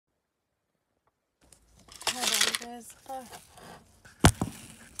is. Fuck.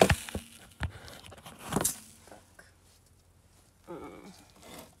 I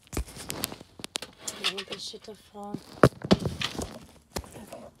don't want this shit to fall. Okay.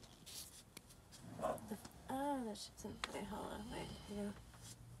 Oh, that shit's in the hollow. Wait, yeah.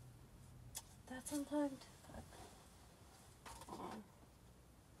 That's unplugged. Fuck. Oh.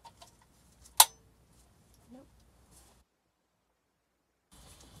 Nope.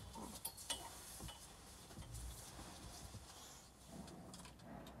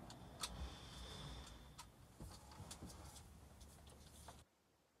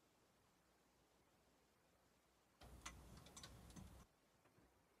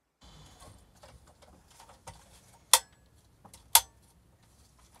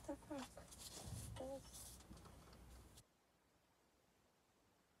 What the fuck?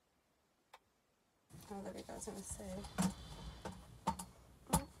 Oh, there we go. I was gonna say.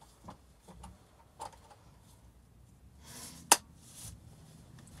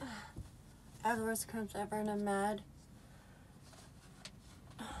 Ever worst cramps ever, and I'm mad.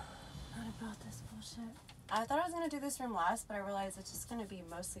 Not about this bullshit. I thought I was gonna do this room last, but I realized it's just gonna be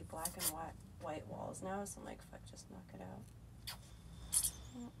mostly black and white walls now, so I'm like, fuck, just knock it out.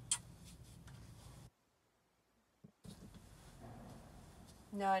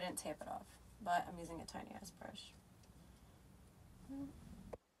 No, I didn't tape it off, but I'm using a tiny ass brush.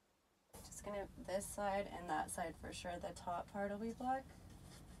 Just gonna, this side and that side for sure, the top part will be black.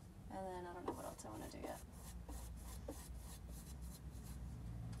 And then I don't know what else I want to do yet.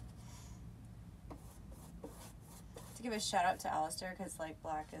 To give a shout out to Alistair, because like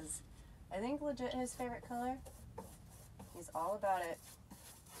black is, I think, legit his favorite color. He's all about it.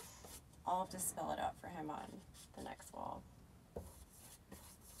 I'll have to spell it out for him on the next wall.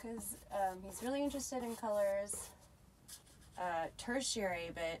 Because he's really interested in colors.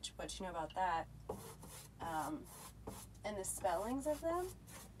 Tertiary, bitch, what you know about that? And the spellings of them.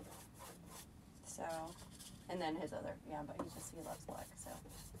 So, and then his other, yeah, but he loves black, so,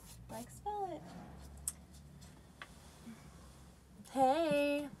 like, spell it.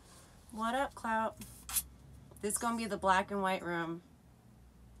 Hey, what up, Clout? This is gonna be the black and white room.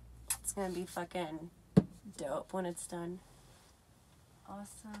 It's gonna be fucking dope when it's done.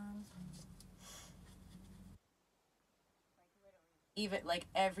 Awesome. Even, like,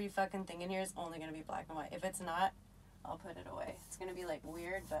 every fucking thing in here is only gonna be black and white. If it's not, I'll put it away. It's gonna be, like,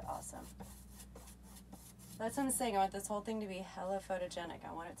 weird, but awesome. That's what I'm saying. I want this whole thing to be hella photogenic.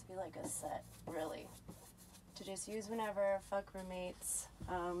 I want it to be like a set, really. To just use whenever, fuck roommates,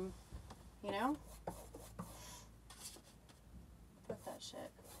 you know? Fuck that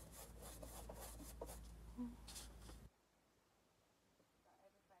shit.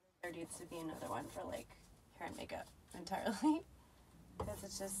 There needs to be another one for like hair and makeup entirely. Because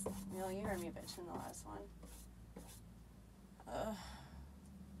it's just, you know, you heard me bitch in the last one.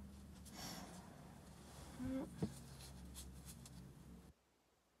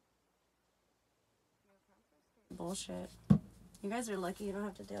 Bullshit. You guys are lucky you don't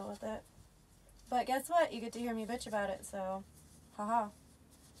have to deal with it. But guess what? You get to hear me bitch about it, so haha.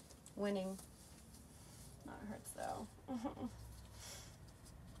 Winning. Not hurts though.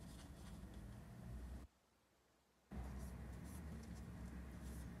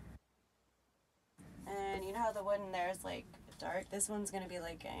 And you know how the wood in there is like dark? This one's gonna be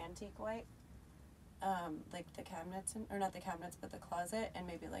like an antique white. Like the cabinets, or not the cabinets, but the closet, and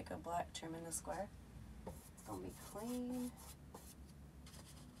maybe like a black trim in the square. It's gonna be clean.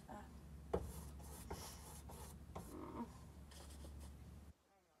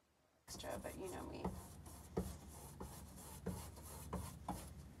 Extra, but you know me.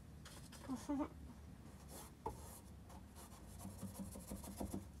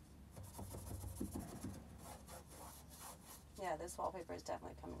 Yeah, this wallpaper is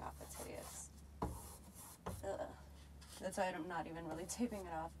definitely coming off. It's hideous. Ugh. That's why I'm not even really taping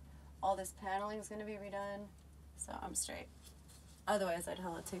it off. All this paneling is going to be redone, so I'm straight. Otherwise, I'd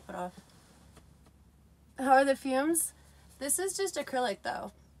hella tape it off. How are the fumes? This is just acrylic,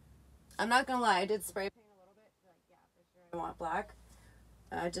 though. I'm not going to lie. I did spray paint a little bit. Like, yeah, for sure I want black.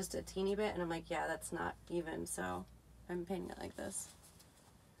 Just a teeny bit, and I'm like, yeah, that's not even, so I'm painting it like this.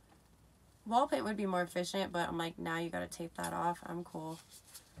 Wall paint would be more efficient, but I'm like, now you gotta tape that off. I'm cool.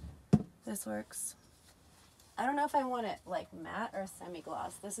 This works. I don't know if I want it like matte or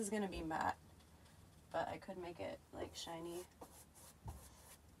semi-gloss. This is gonna be matte, but I could make it like shiny.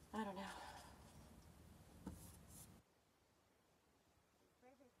 I don't know.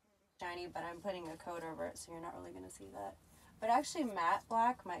 Shiny, but I'm putting a coat over it, so you're not really gonna see that. But actually matte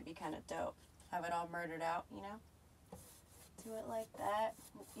black might be kind of dope. Have it all murdered out, you know? Do it like that.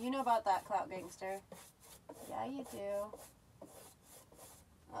 You know about that, Clout Gangster. Yeah, you do.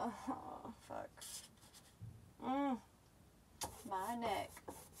 Oh, fuck. My neck.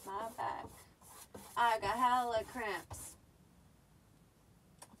 My back. I got hella cramps.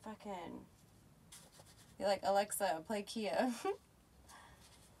 Fucking. You're like, Alexa, play Kia.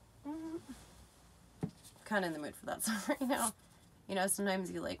 Kind of in the mood for that song right now. You know,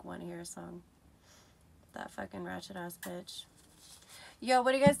 sometimes you like want to hear a song. That fucking ratchet ass bitch. Yo,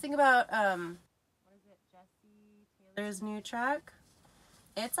 what do you guys think about what is it, Jesse Taylor's new track?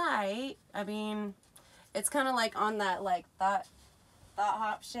 It's alright. I mean, it's kind of like on that like thought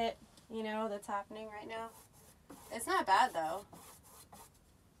hop shit, you know, that's happening right now. It's not bad though.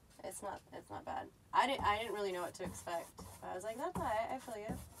 It's not bad. I didn't really know what to expect. I was like, that's alright. I feel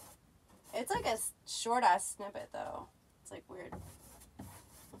you. It's like a short ass snippet though. It's like weird.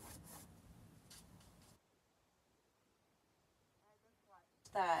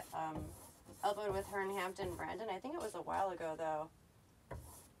 That upload with her and Hampton Brandon. I think it was a while ago though.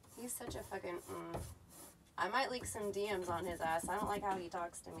 He's such a fucking I might leak some DMs on his ass. I don't like how he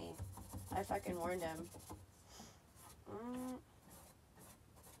talks to me. I fucking warned him.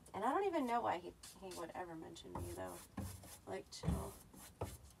 And I don't even know why he would ever mention me though. Like, chill.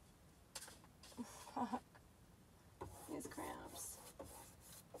 Fuck. These cramps.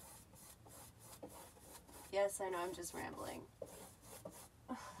 Yes, I know, I'm just rambling.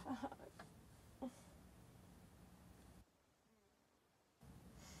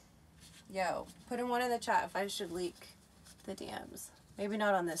 Yo, put in one in the chat if I should leak the DMs. Maybe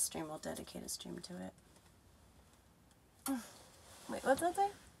not on this stream, we'll dedicate a stream to it. Wait, what's that say?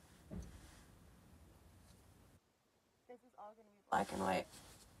 This is all gonna be black and white.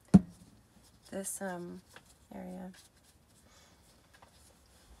 This area.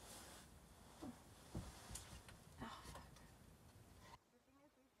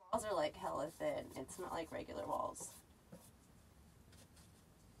 Walls are like hella thin. It's not like regular walls.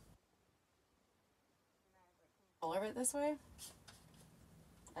 Roller it this way,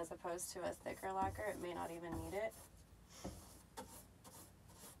 as opposed to a thicker lacquer, it may not even need it.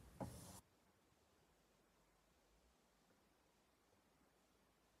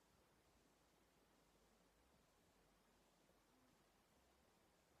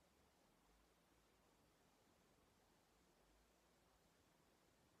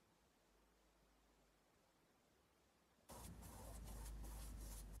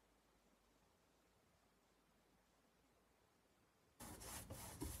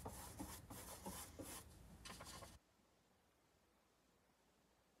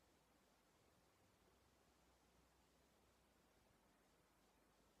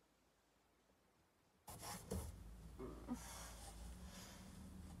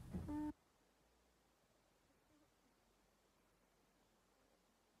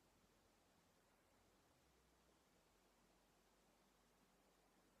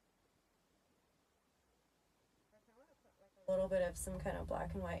 A little bit of some kind of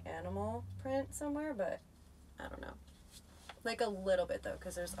black and white animal print somewhere, but I don't know. Like a little bit though,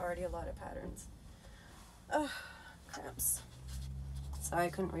 because there's already a lot of patterns. Ugh, cramps. Sorry I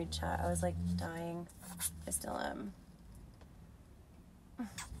couldn't read chat. I was like dying. I still am. I'm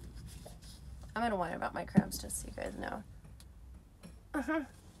gonna whine about my cramps just so you guys know.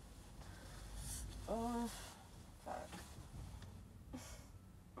 Oh, fuck.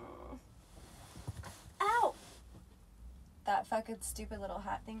 Ow! That fucking stupid little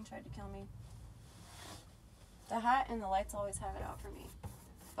hat thing tried to kill me. The hat and the lights always have it out for me.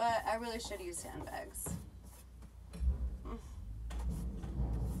 But I really should use sandbags.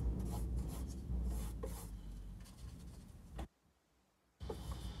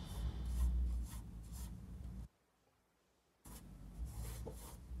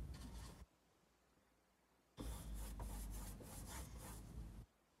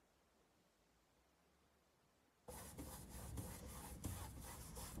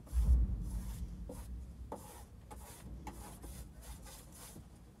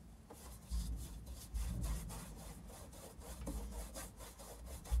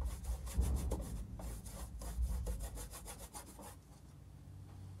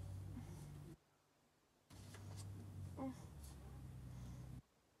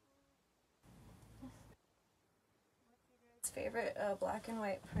 Favorite black and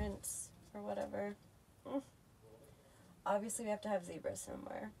white prints or whatever. Obviously we have to have zebra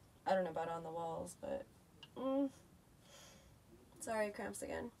somewhere. I don't know about on the walls, but sorry, cramps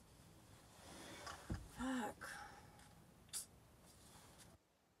again. Fuck.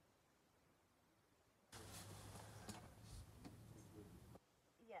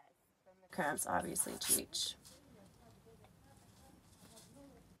 Yes, from the cramps obviously, Cheech.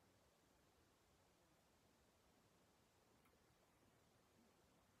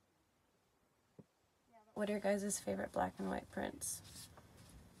 What are your guys' favorite black and white prints?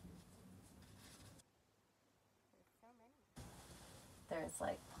 There's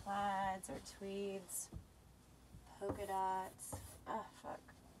like plaids or tweeds, polka dots. Ah, fuck.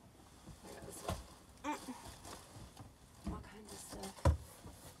 All kinds of stuff.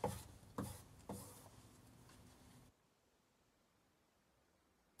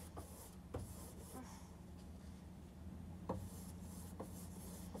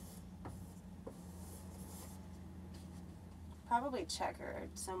 Probably checkered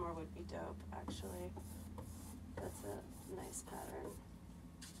somewhere would be dope, actually. That's a nice pattern.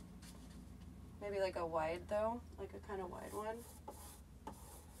 Maybe like a wide though, like a kind of wide one.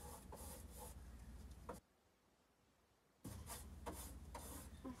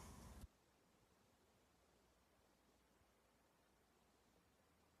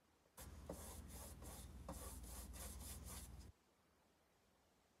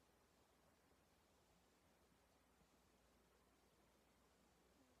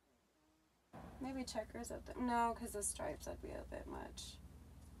 Maybe checkers up there. No, because the stripes would be a bit much.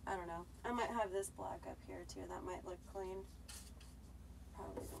 I don't know. I might have this black up here too. That might look clean.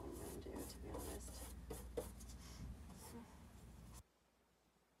 Probably the one I'm gonna do, to be honest.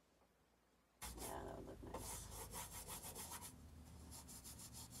 Yeah, that would look nice.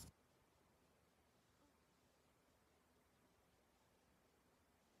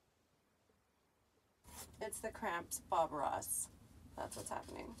 It's the cramps Bob Ross. That's what's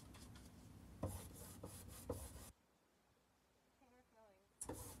happening.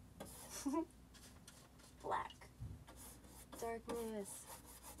 Black. Darkness.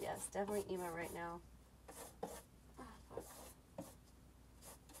 Yes, definitely emo right now. Oh, fuck.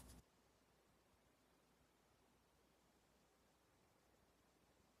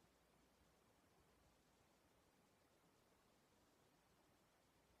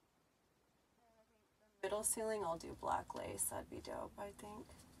 Middle ceiling, I'll do black lace. That'd be dope, I think.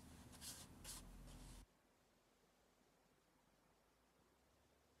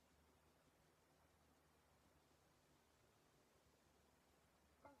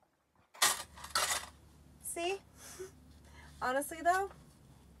 See? Honestly though,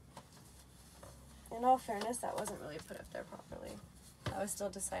 in all fairness, that wasn't really put up there properly. I was still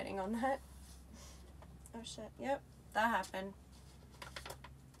deciding on that. Oh shit, yep, that happened.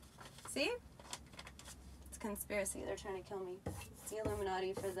 See? It's conspiracy, they're trying to kill me. It's the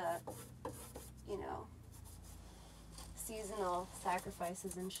Illuminati for the, you know, seasonal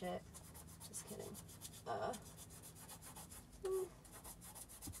sacrifices and shit. Just kidding.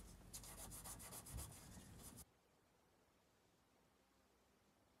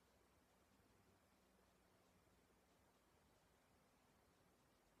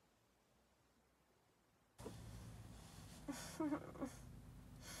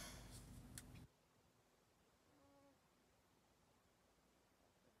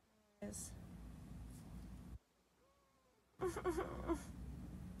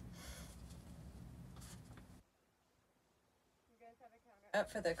 Up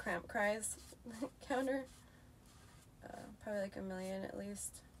for the cramp cries counter. Probably like 1 million at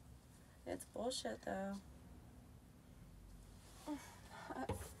least. It's bullshit though.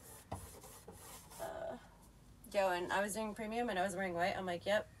 Yo, and I was doing premium and I was wearing white. I'm like,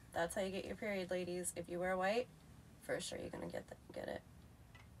 yep, that's how you get your period, ladies. If you wear white, for sure you're gonna get it.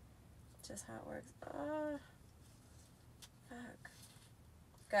 Just how it works. Fuck.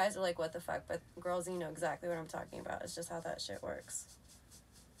 Guys are like, what the fuck? But girls, you know exactly what I'm talking about. It's just how that shit works.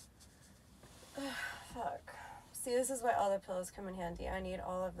 Fuck. See, this is why all the pillows come in handy. I need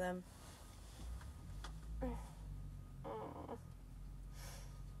all of them.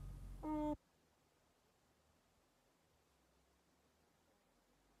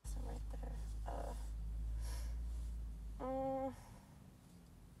 Some right there.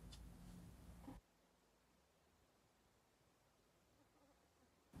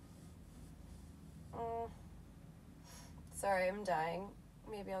 Sorry, I'm dying.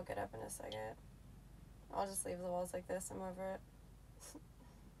 Maybe I'll get up in a second. I'll just leave the walls like this. I'm over it.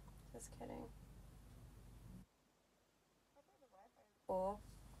 Just kidding. Cool.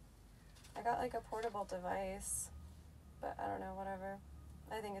 I got like a portable device, but I don't know, whatever.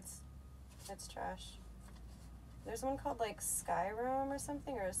 I think it's trash. There's one called like Skyrim or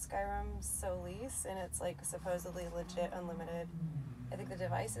something, or Skyrim Solis, and it's like supposedly legit unlimited. I think the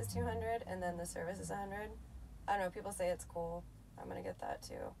device is 200 and then the service is 100. I don't know, people say it's cool. I'm gonna get that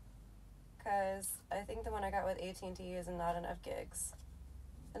too. Cause I think the one I got with AT&T is not enough gigs.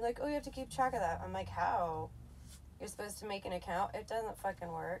 And like, oh, you have to keep track of that. I'm like, how? You're supposed to make an account? It doesn't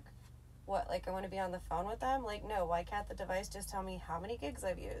fucking work. What, like I want to be on the phone with them? Like, no, why can't the device just tell me how many gigs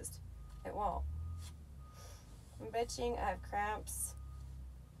I've used? It won't. I'm bitching. I have cramps.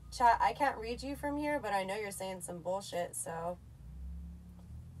 Chat, I can't read you from here, but I know you're saying some bullshit, so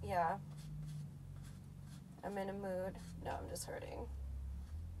yeah. I'm in a mood. No, I'm just hurting.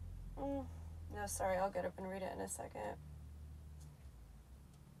 No, sorry, I'll get up and read it in a second.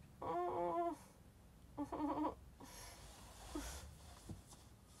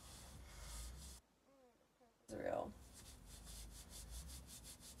 It's real.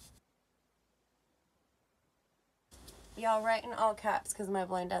 Y'all write in all caps because my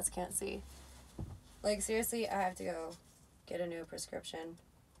blind ass can't see. Like, seriously, I have to go get a new prescription.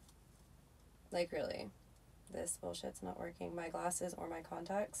 Like, really. This bullshit's not working. My glasses or my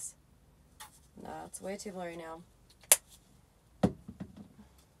contacts. No, it's way too blurry now.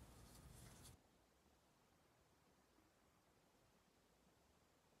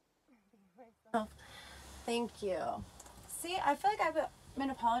 Oh, thank you. See, I feel like I've been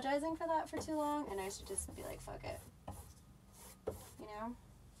apologizing for that for too long, and I should just be like, fuck it. You know?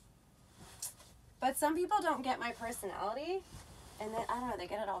 But some people don't get my personality, and then, I don't know, they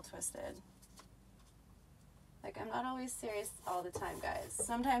get it all twisted. Like, I'm not always serious all the time, guys.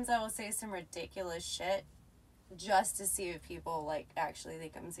 Sometimes I will say some ridiculous shit just to see if people, like, actually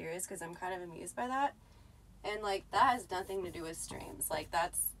think I'm serious, because I'm kind of amused by that. And, like, that has nothing to do with streams. Like,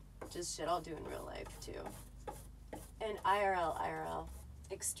 that's just shit I'll do in real life, too. And IRL.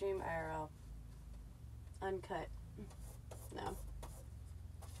 Extreme IRL. Uncut. No.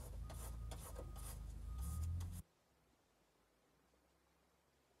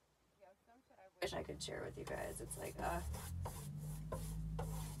 I wish I could share with you guys. It's like,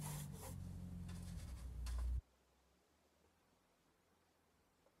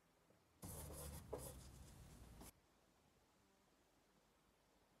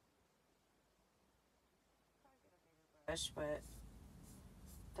 but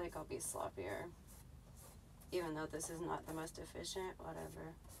I feel like I'll be sloppier. Even though this is not the most efficient,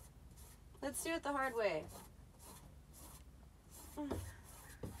 whatever. Let's do it the hard way.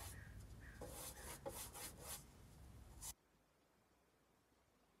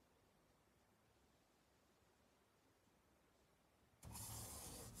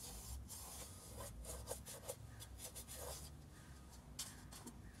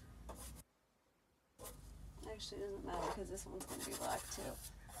 Actually, it doesn't matter because this one's going to be black too.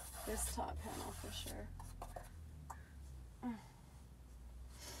 This top panel for sure.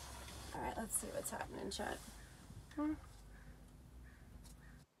 Alright, let's see what's happening, chat. Who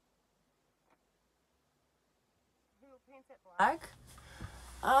paints it black?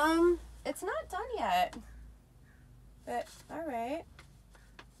 It's not done yet. But, alright.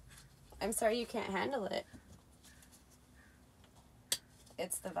 I'm sorry you can't handle it.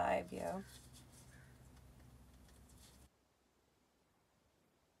 It's the vibe, yo.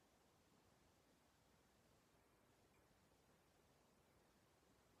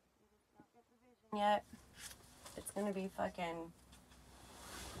 Yet. It's gonna be fucking...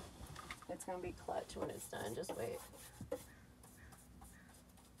 It's gonna be clutch when it's done. Just wait.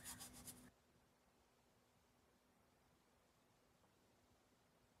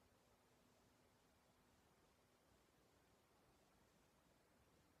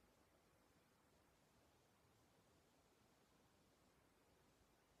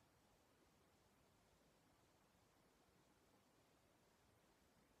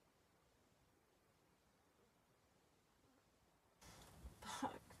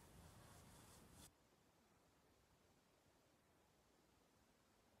 Fuck.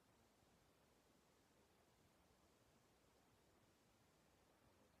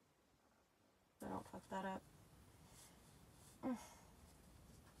 I don't fuck that up.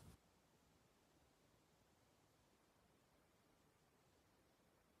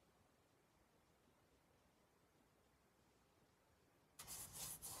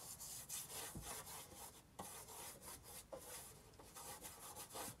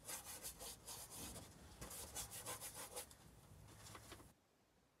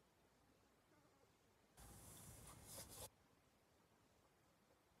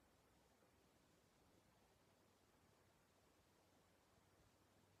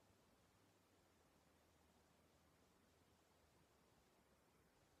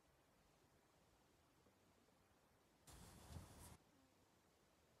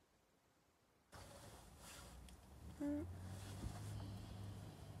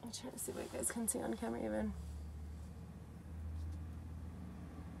 I'm trying to see what you guys can see on camera even.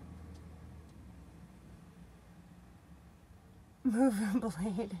 Moving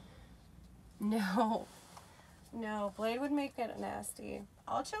blade. No. No, blade would make it nasty.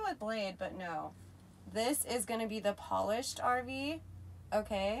 I'll chill with blade, but no. This is going to be the polished RV,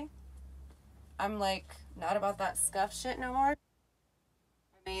 okay? I'm like not about that scuff shit no more.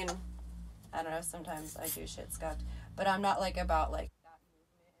 I mean, I don't know, sometimes I do shit scuffed, but I'm not like about like that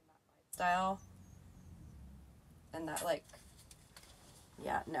movement and that lifestyle and that like,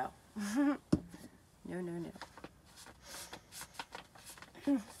 yeah, no. No, no,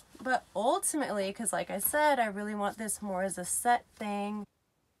 no. But ultimately, because like I said, I really want this more as a set thing.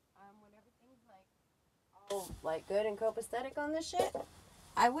 When everything's like all like good and copacetic on this shit,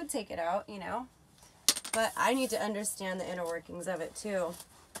 I would take it out, you know. But I need to understand the inner workings of it too.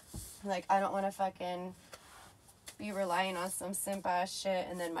 Like, I don't want to fucking be relying on some simp ass shit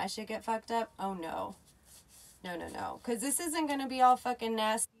and then my shit get fucked up. Oh no. No, no, no. Because this isn't going to be all fucking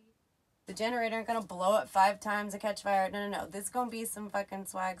nasty. The generator ain't going to blow up 5 times to catch fire. No, no, no. This going to be some fucking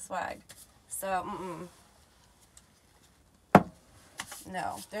swag. So,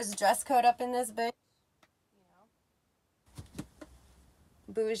 no. There's a dress code up in this bitch. You know.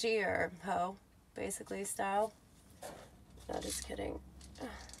 Bougie or hoe, basically, style. No, just kidding.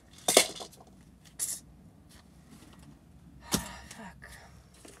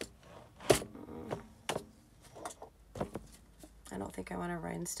 I don't think I want a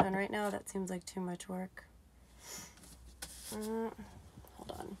rhinestone right now. That seems like too much work.